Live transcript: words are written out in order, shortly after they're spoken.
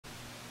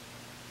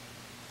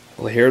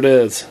Well, here it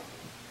is.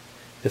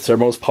 It's our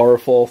most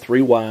powerful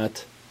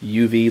 3-watt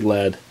UV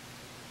LED.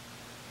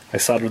 I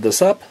soldered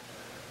this up.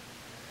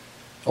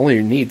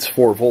 Only needs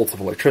 4 volts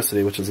of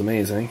electricity, which is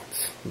amazing.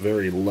 It's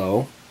very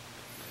low.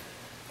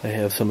 I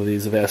have some of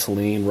these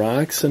Vaseline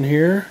rocks in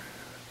here.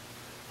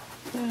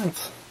 Yeah,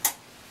 let's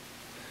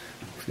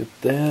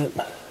get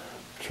that.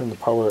 Turn the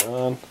power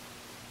on.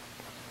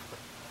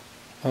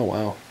 Oh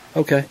wow.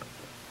 Okay.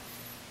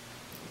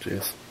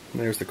 Jeez.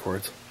 There's the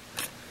cords.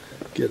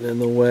 Getting in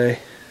the way.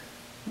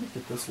 Let me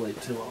get this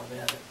light too while I'm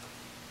at it.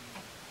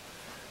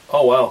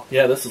 Oh wow.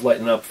 Yeah, this is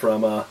lighting up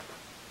from about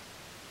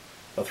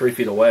 3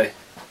 feet away.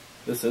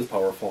 This is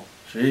powerful.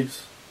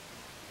 Jeez.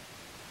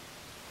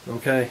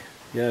 Okay.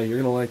 Yeah,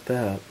 you're going to like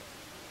that.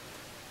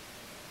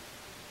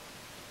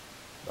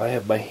 I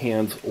have my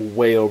hands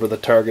way over the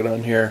target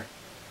on here.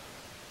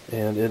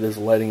 And it is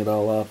lighting it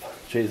all up.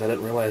 Jeez, I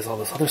didn't realize all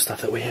this other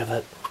stuff that we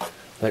have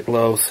that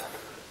glows.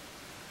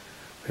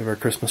 We have our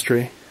Christmas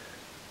tree.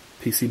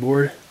 PC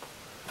board.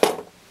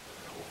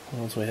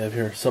 What else do we have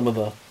here? Some of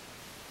the...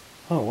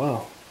 Oh,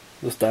 wow.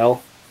 This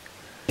dial.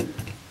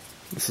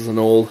 This is an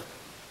old...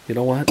 You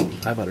know what?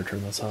 I better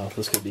turn this off.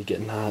 This could be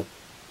getting hot.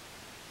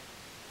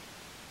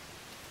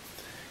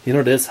 You know,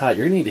 it is hot.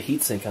 You're going to need a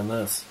heatsink on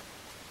this.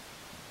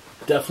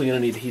 Definitely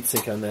going to need a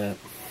heatsink on that.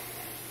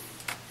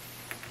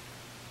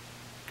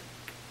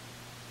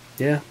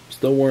 Yeah,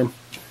 still warm.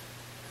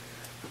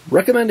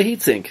 Recommend a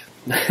heatsink.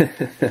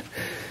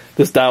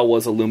 This dial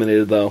was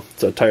illuminated though.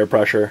 It's a tire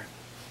pressure.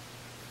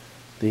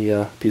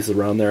 The pieces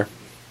around there.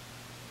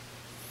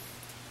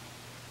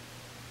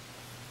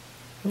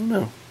 I don't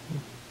know.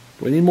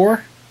 Do we need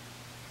more?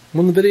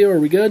 On the video? Are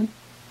we good?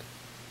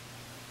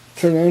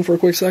 Turn it on for a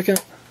quick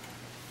second.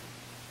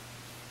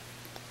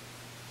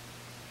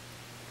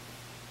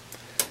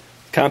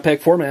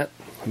 Compact format.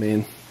 I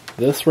mean,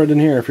 this right in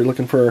here, if you're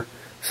looking for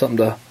something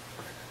to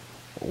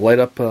light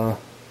up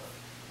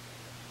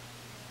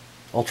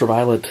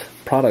ultraviolet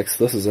products,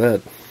 this is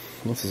it.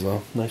 This is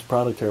a nice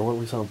product here. What are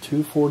we selling?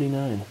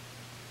 $249.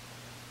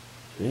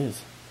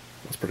 Jeez,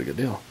 that's a pretty good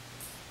deal.